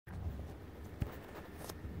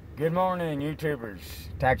Good morning, YouTubers,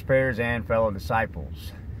 taxpayers, and fellow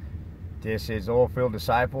disciples. This is Oilfield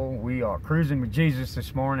Disciple. We are cruising with Jesus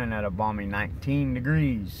this morning at a balmy 19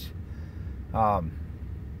 degrees. I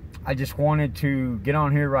just wanted to get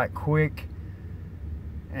on here right quick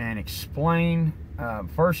and explain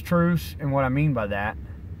first truths and what I mean by that,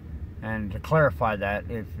 and to clarify that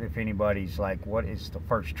if anybody's like, what is the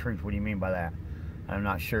first truth? What do you mean by that? I'm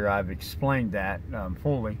not sure I've explained that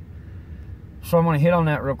fully. So I'm going to hit on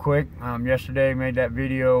that real quick. Yesterday I made that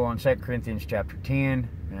video on 2 Corinthians chapter 10,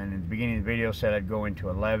 and in the beginning of the video said I'd go into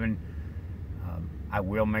 11. I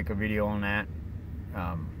will make a video on that,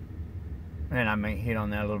 and I may hit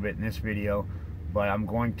on that a little bit in this video, but I'm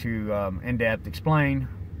going to in-depth explain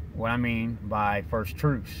what I mean by first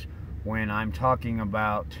truths when I'm talking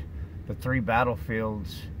about the three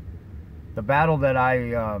battlefields. The battle that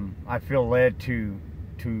I feel led to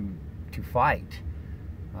fight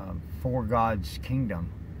for God's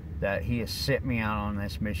kingdom, that He has set me out on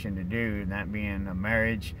this mission to do, and that being a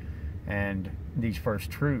marriage and these first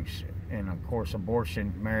truths, and of course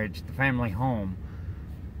abortion, marriage, the family home,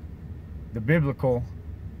 the biblical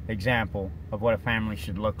example of what a family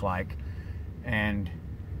should look like, and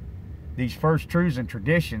these first truths and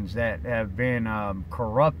traditions that have been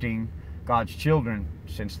corrupting God's children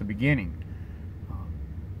since the beginning.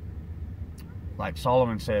 Like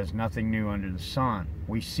Solomon says, nothing new under the sun.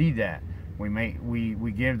 We see that.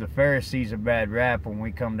 We give the Pharisees a bad rap when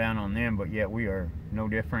we come down on them, but yet we are no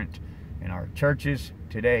different in our churches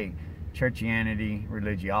today. Churchianity,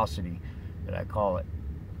 religiosity, that I call it.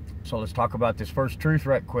 So let's talk about this first truth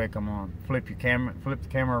right quick. I'm gonna flip the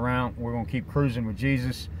camera around. We're gonna keep cruising with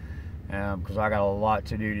Jesus because I got a lot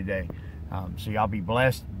to do today. So y'all be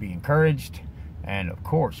blessed, be encouraged, and of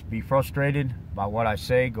course, be frustrated by what I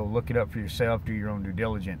say. Go look it up for yourself. Do your own due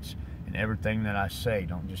diligence in everything that I say.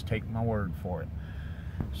 Don't just take my word for it.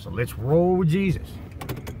 So let's roll with Jesus.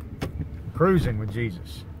 Cruising with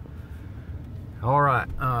Jesus. All right.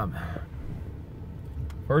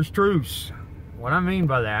 First truths. What I mean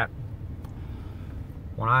by that,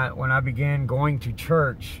 when I began going to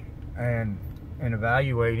church and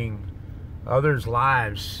evaluating others'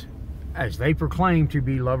 lives as they proclaim to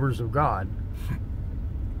be lovers of God,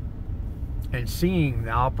 and seeing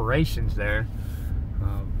the operations there,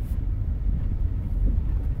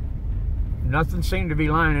 nothing seemed to be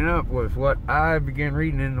lining up with what I began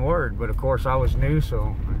reading in the Word. But of course I was new,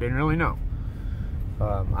 so I didn't really know.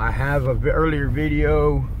 I have a earlier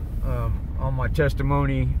video on my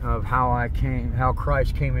testimony of how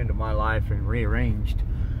Christ came into my life and rearranged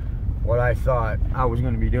what I thought I was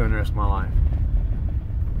going to be doing the rest of my life.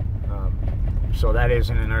 So that is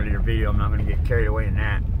in an earlier video. I'm not going to get carried away in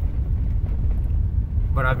that.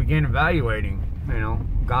 But I began evaluating,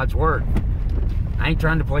 God's Word. I ain't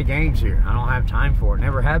trying to play games here. I don't have time for it.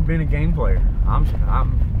 Never have been a game player. I'm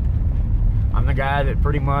the guy that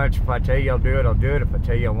pretty much, if I tell you I'll do it, I'll do it. If I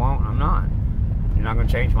tell you I won't, I'm not. You're not going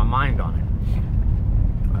to change my mind on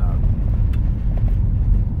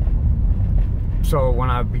it. So when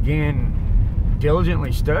I began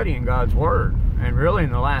diligently studying God's Word, and really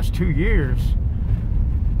in the last 2 years,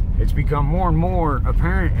 it's become more and more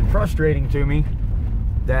apparent and frustrating to me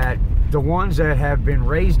that the ones that have been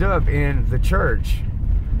raised up in the church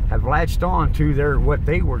have latched on to what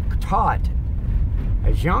they were taught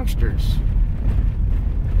as youngsters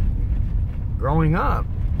growing up.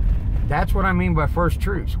 That's what I mean by first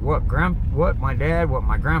truths. What my dad, what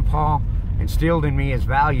my grandpa instilled in me as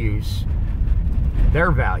values,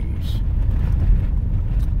 their values.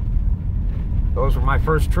 Those were my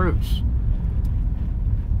first truths.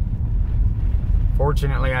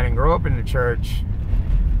 Fortunately, I didn't grow up in the church.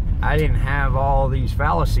 I didn't have all these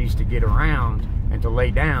fallacies to get around and to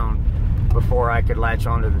lay down before I could latch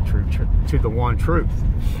onto the one truth.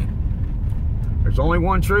 There's only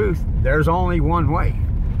one truth. There's only one way.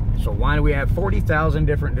 So why do we have 40,000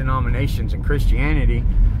 different denominations in Christianity,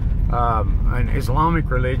 an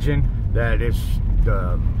Islamic religion that is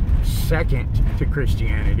the second to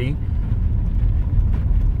Christianity,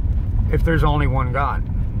 if there's only one God?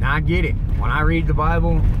 Now I get it. When I read the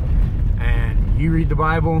Bible and you read the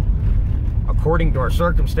Bible, according to our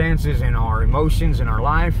circumstances and our emotions in our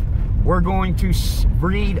life, we're going to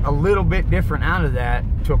read a little bit different out of that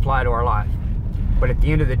to apply to our life. But at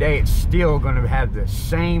the end of the day, it's still going to have the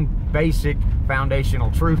same basic foundational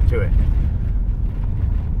truth to it.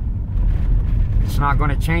 It's not going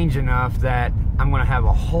to change enough that I'm going to have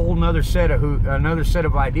a whole nother set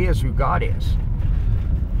of ideas who God is.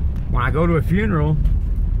 When I go to a funeral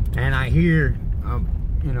and I hear,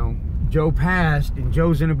 Joe passed and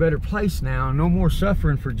Joe's in a better place now, no more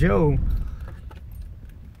suffering for Joe,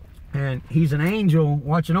 and he's an angel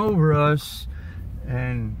watching over us,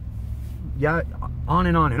 and yeah, on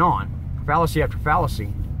and on and on, fallacy after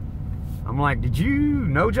fallacy. I'm like, did you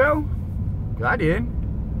know Joe? Because I did.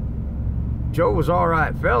 Joe was all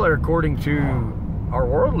right fella according to our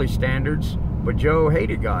worldly standards, but Joe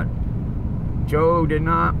hated God. Joe did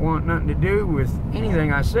not want nothing to do with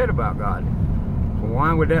anything I said about God. So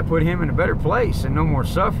why would that put him in a better place and no more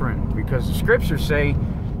suffering? Because the scriptures say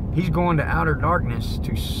he's going to outer darkness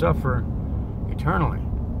to suffer eternally.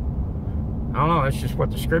 I don't know, that's just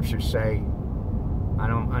what the scriptures say. I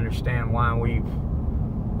don't understand why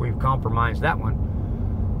we've compromised that one.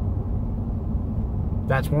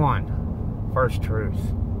 That's one. First truth.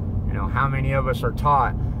 You know, how many of us are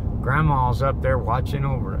taught grandma's up there watching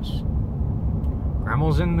over us?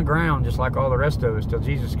 Grandma's in the ground just like all the rest of us till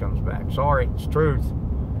Jesus comes back. Sorry, it's truth. You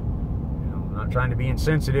know, I'm not trying to be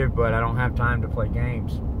insensitive, but I don't have time to play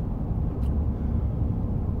games.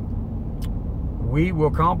 We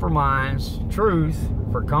will compromise truth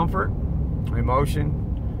for comfort,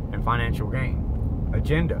 emotion, and financial gain.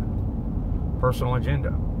 Agenda. Personal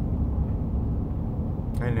agenda.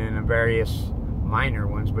 And then the various minor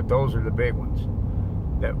ones, but those are the big ones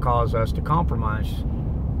that cause us to compromise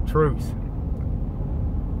truth.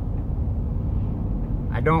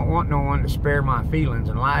 I don't want no one to spare my feelings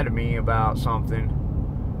and lie to me about something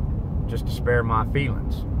just to spare my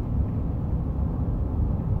feelings.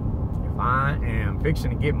 If I am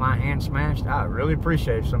fixing to get my hand smashed, I really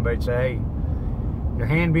appreciate if somebody say, hey, your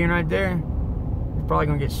hand being right there, you're probably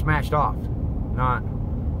going to get smashed off. Not,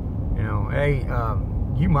 you know, hey,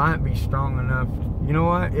 you might be strong enough. You know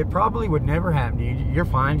what? It probably would never happen to you. You're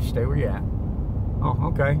fine. Just stay where you're at. Oh,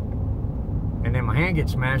 okay. And then my hand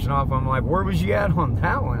gets smashed off. I'm like, where was you at on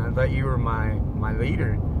that one? I thought you were my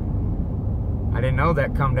leader. I didn't know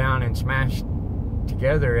that come down and smash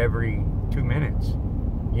together every 2 minutes.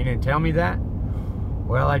 You didn't tell me that?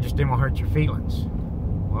 Well, I just didn't want to hurt your feelings.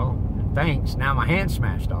 Well, thanks. Now my hand's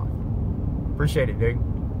smashed off. Appreciate it, dude.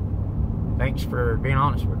 Thanks for being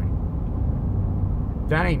honest with me.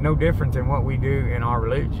 That ain't no different than what we do in our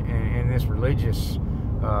religion, in this religious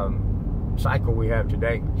cycle we have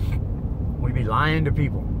today. We be lying to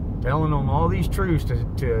people, telling them all these truths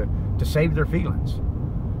to save their feelings.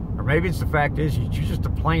 Or maybe it's the fact is you're just a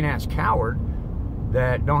plain ass coward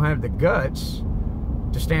that don't have the guts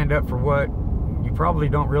to stand up for what you probably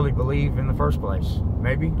don't really believe in the first place.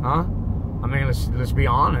 Maybe, huh? I mean, let's be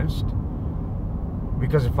honest.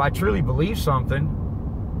 Because if I truly believe something,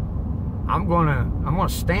 I'm gonna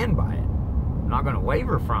stand by it. I'm not gonna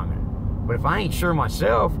waver from it. But if I ain't sure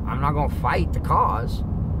myself, I'm not gonna fight the cause.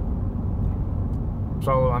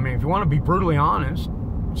 So, I mean, if you want to be brutally honest,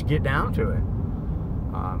 just get down to it.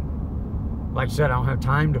 Like I said, I don't have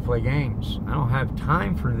time to play games. I don't have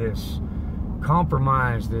time for this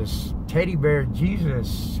compromise, this teddy bear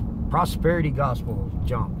Jesus prosperity gospel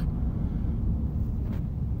junk.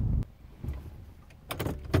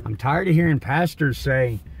 I'm tired of hearing pastors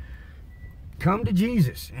say, come to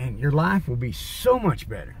Jesus and your life will be so much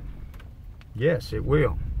better. Yes, it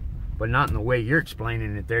will. But not in the way you're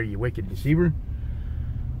explaining it there, you wicked deceiver.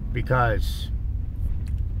 Because,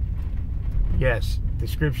 yes, the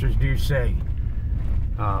scriptures do say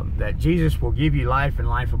that Jesus will give you life and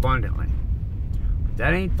life abundantly. But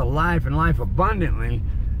that ain't the life and life abundantly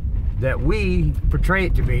that we portray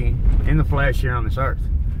it to be in the flesh here on this earth.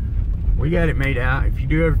 We got it made out. If you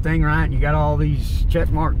do everything right and you got all these check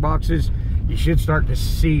mark boxes, you should start to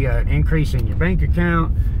see an increase in your bank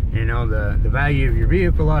account. You know, the value of your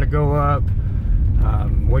vehicle ought to go up.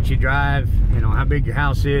 What you drive, you know, how big your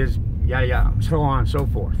house is, yada yada, so on and so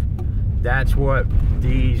forth. That's what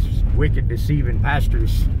these wicked deceiving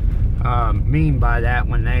pastors mean by that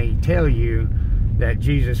when they tell you that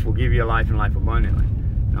Jesus will give you a life and life abundantly.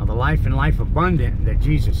 Now the life and life abundant that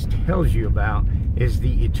Jesus tells you about is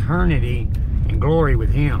the eternity and glory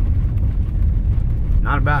with Him.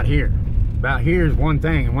 Not about here. About here is one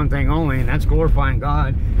thing and one thing only, and that's glorifying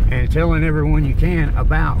God and telling everyone you can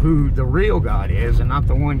about who the real God is and not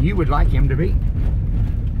the one you would like Him to be.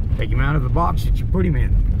 Take Him out of the box that you put Him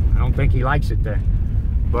in. I don't think He likes it there.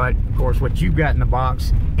 But, of course, what you've got in the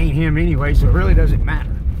box ain't Him anyway, so it really doesn't matter.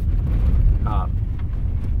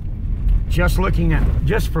 Just looking at,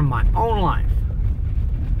 just from my own life,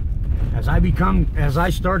 as I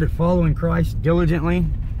started following Christ diligently,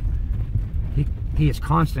 He is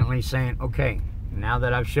constantly saying, okay, now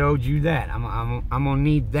that I've showed you that, I'm gonna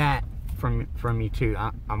need that from you too.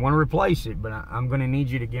 I want to replace it, but I'm gonna need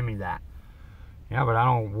you to give me that. Yeah, but I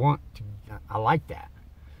don't want to. I like that.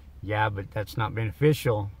 Yeah, but that's not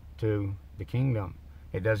beneficial to the kingdom.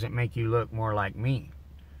 It doesn't make you look more like me.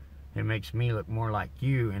 it makes me look more like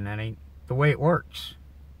you, and that ain't the way it works.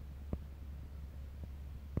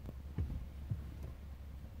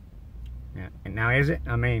 Yeah. And now is it?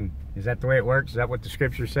 I mean, is that the way it works? Is that what the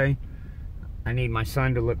scriptures say? I need my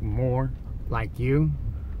son to look more like you?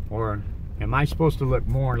 Or am I supposed to look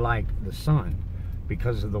more like the son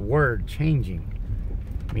because of the word changing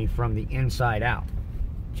me from the inside out,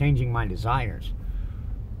 changing my desires?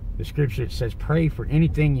 The scripture says, pray for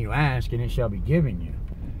anything you ask and it shall be given you.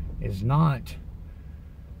 Is not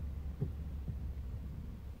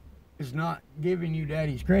giving you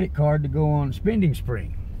daddy's credit card to go on a spending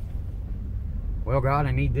spree. Well, God,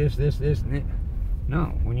 I need this, and this. No,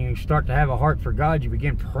 when you start to have a heart for God, you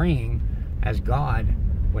begin praying as God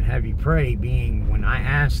would have you pray, being when I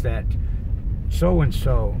ask that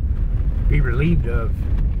so-and-so be relieved of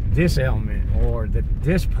this ailment, or that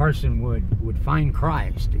this person would find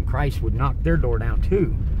Christ and Christ would knock their door down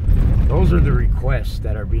too. Those are the requests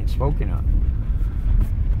that are being spoken of.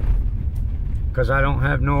 Because I don't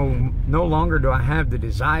have no longer do I have the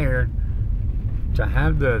desire to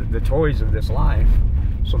have the toys of this life.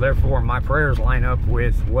 So therefore my prayers line up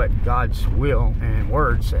with what God's will and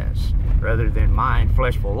word says, rather than mine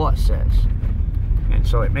fleshful lust says. And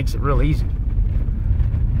so it makes it real easy.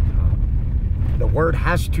 The word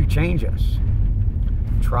has to change us.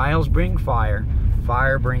 Trials bring fire.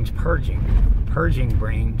 Fire brings purging. Purging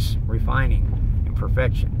brings refining and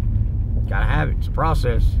perfection. Gotta have it. It's a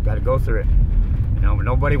process. Gotta go through it. You know, but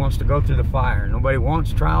nobody wants to go through the fire. Nobody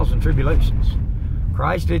wants trials and tribulations.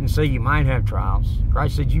 Christ didn't say you might have trials.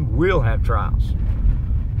 Christ said you will have trials.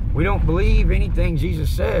 We don't believe anything Jesus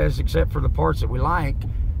says except for the parts that we like,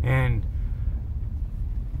 and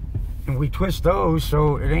we twist those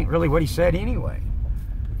so it ain't really what he said anyway.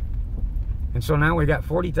 And so now we got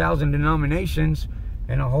 40,000 denominations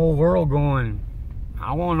and a whole world going,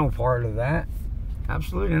 I want no part of that.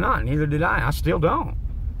 Absolutely not. Neither did I. I still don't.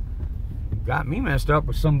 Got me messed up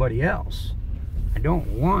with somebody else. I don't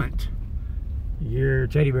want your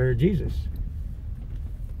teddy bear Jesus.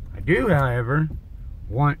 I do, however,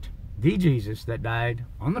 want the Jesus that died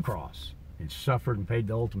on the cross and suffered and paid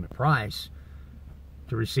the ultimate price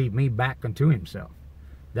to receive me back unto himself.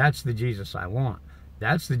 That's the Jesus I want.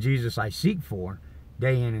 That's the Jesus I seek for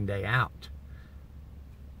day in and day out.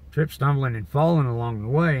 Trip, stumbling, and falling along the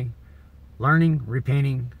way, learning,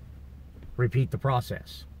 repenting, repeat the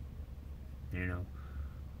process. You know,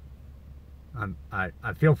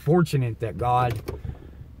 I feel fortunate that God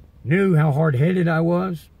knew how hard-headed I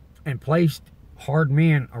was and placed hard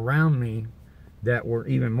men around me that were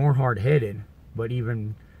even more hard-headed, but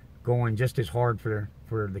even going just as hard for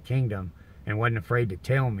the kingdom, and wasn't afraid to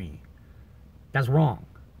tell me, that's wrong.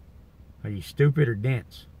 Are you stupid or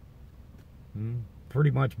dense?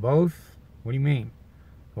 Pretty much both. What do you mean?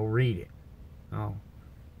 Go read it. Oh,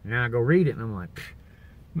 now I go read it and I'm like,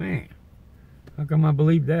 man, how come I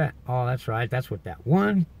believe that? Oh, that's right. That's what that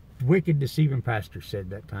one wicked, deceiving pastor said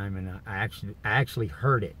that time, and I actually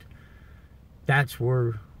heard it. That's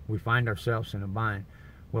where we find ourselves in a bind.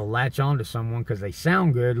 We'll latch on to someone because they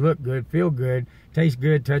sound good, look good, feel good, taste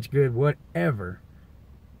good, touch good, whatever,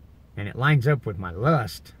 and it lines up with my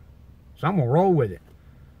lust, so I'm gonna roll with it.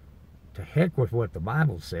 To heck with what the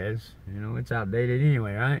Bible says. You know, it's outdated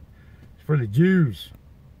anyway, right? It's for the Jews.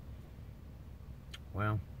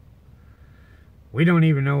 Well, we don't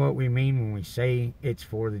even know what we mean when we say it's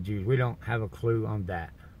for the Jews. We don't have a clue on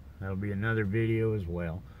that. That'll be another video as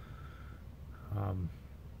well.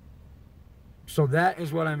 So that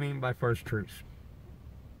is what I mean by first truths.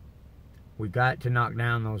 We got to knock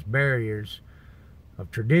down those barriers of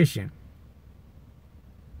tradition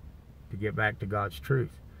to get back to God's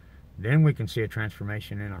truth. Then we can see a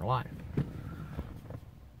transformation in our life.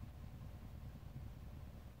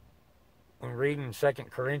 I'm reading 2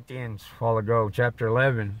 Corinthians a while ago, chapter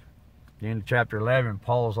 11. The end of chapter 11,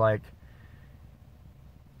 Paul's like,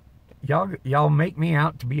 y'all make me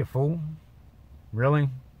out to be a fool? Really?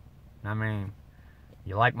 I mean,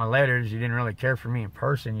 you like my letters. You didn't really care for me in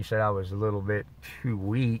person. You said I was a little bit too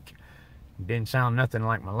weak. Didn't sound nothing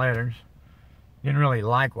like my letters. Didn't really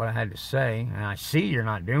like what I had to say. And I see you're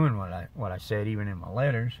not doing what I said even in my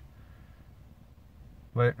letters.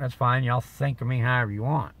 But that's fine. Y'all think of me however you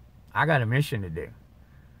want. I got a mission to do.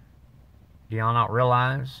 Do y'all not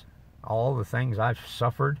realize all the things I've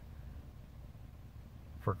suffered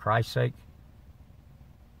for Christ's sake?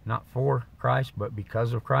 Not for Christ, but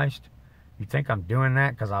because of Christ. You think I'm doing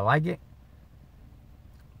that because I like it?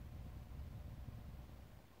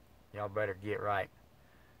 Y'all better get right.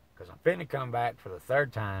 Because I'm finna come back for the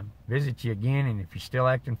third time, visit you again, and if you're still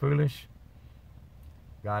acting foolish,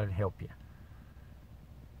 God will help you.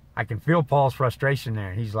 I can feel Paul's frustration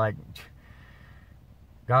there. He's like,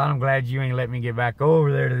 God, I'm glad you ain't let me get back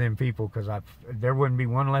over there to them people, because there wouldn't be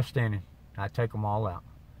one left standing. I'd take them all out.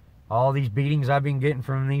 All these beatings I've been getting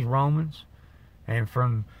from these Romans and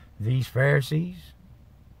from these Pharisees,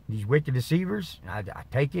 these wicked deceivers, I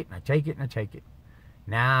take it, and I take it, and I take it.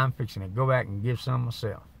 Now I'm fixing to go back and give some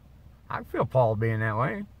myself. I feel Paul being that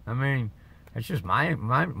way. I mean, it's just my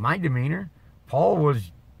demeanor. Paul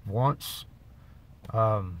was once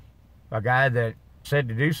a guy that said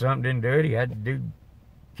to do something, didn't do it, he had to do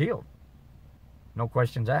killed. No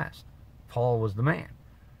questions asked. Paul was the man.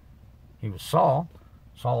 He was Saul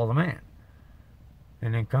the man.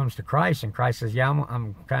 And then comes to Christ, and Christ says, yeah,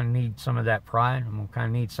 I'm kind of need some of that pride. I'm going to kind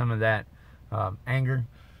of need some of that anger.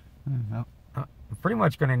 I'm pretty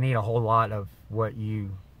much going to need a whole lot of what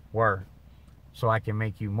you were, so I can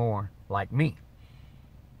make you more like me.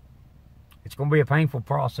 It's going to be a painful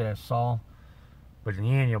process, Saul, but in the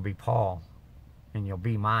end you'll be Paul, and you'll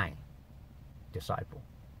be my disciple,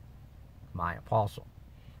 my apostle.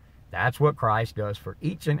 That's what Christ does for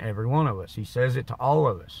each and every one of us. He says it to all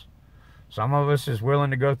of us. Some of us is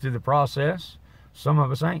willing to go through the process. Some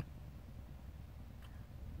of us ain't.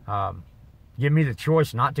 Give me the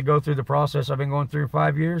choice not to go through the process I've been going through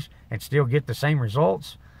 5 years and still get the same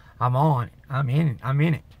results. I'm on it. I'm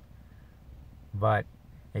in it. But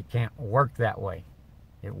it can't work that way.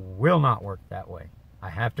 It will not work that way. I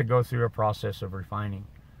have to go through a process of refining.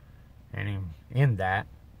 And in that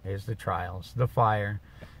is the trials, the fire,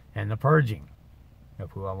 and the purging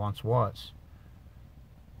of who I once was.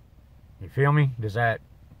 You feel me? Does that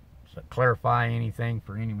clarify anything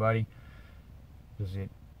for anybody? Does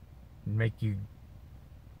it make you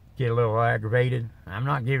get a little aggravated? I'm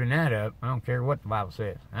not giving that up. I don't care what the Bible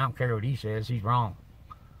says. I don't care what he says. He's wrong.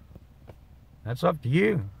 That's up to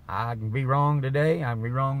you. I can be wrong today. I can be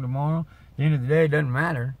wrong tomorrow. At the end of the day, it doesn't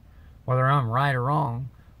matter whether I'm right or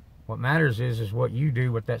wrong. What matters is what you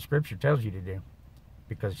do, what that scripture tells you to do.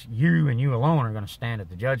 Because you and you alone are going to stand at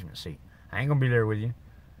the judgment seat. I ain't going to be there with you.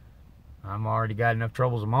 I'm already got enough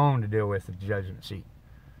troubles of my own to deal with at the judgment seat.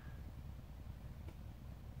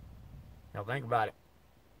 Now think about it.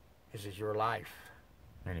 This is your life.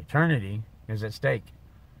 And eternity is at stake.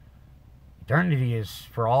 Eternity is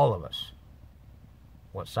for all of us.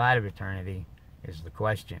 What side of eternity is the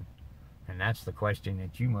question. And that's the question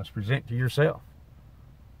that you must present to yourself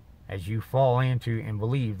as you fall into and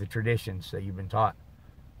believe the traditions that you've been taught.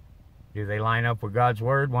 Do they line up with God's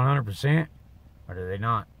word 100%? Or do they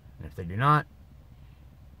not? And if they do not,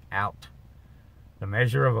 out. The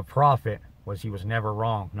measure of a prophet was he was never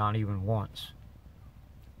wrong, not even once.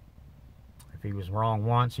 If he was wrong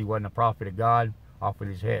once, he wasn't a prophet of God, off with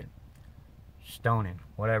his head. Stoning,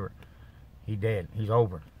 whatever. He dead. He's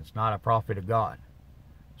over. It's not a prophet of God.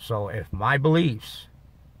 So if my beliefs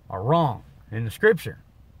are wrong in the scripture,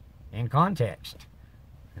 in context,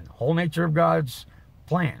 in the whole nature of God's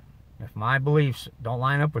plan, if my beliefs don't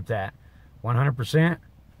line up with that 100%,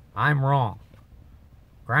 I'm wrong.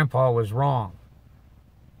 Grandpa was wrong.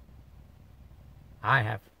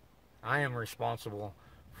 I am responsible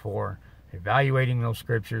for evaluating those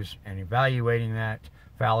scriptures and evaluating that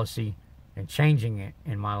fallacy and changing it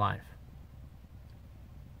in my life.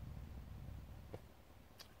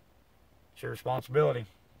 It's your responsibility.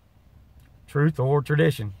 Truth or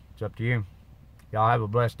tradition. It's up to you. Y'all have a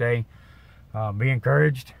blessed day. Be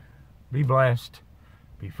encouraged. Be blessed.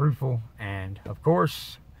 Be fruitful. And, of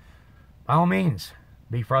course, by all means,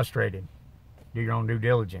 be frustrated. Do your own due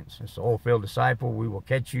diligence. It's the Oilfield Disciple. We will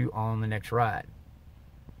catch you on the next ride.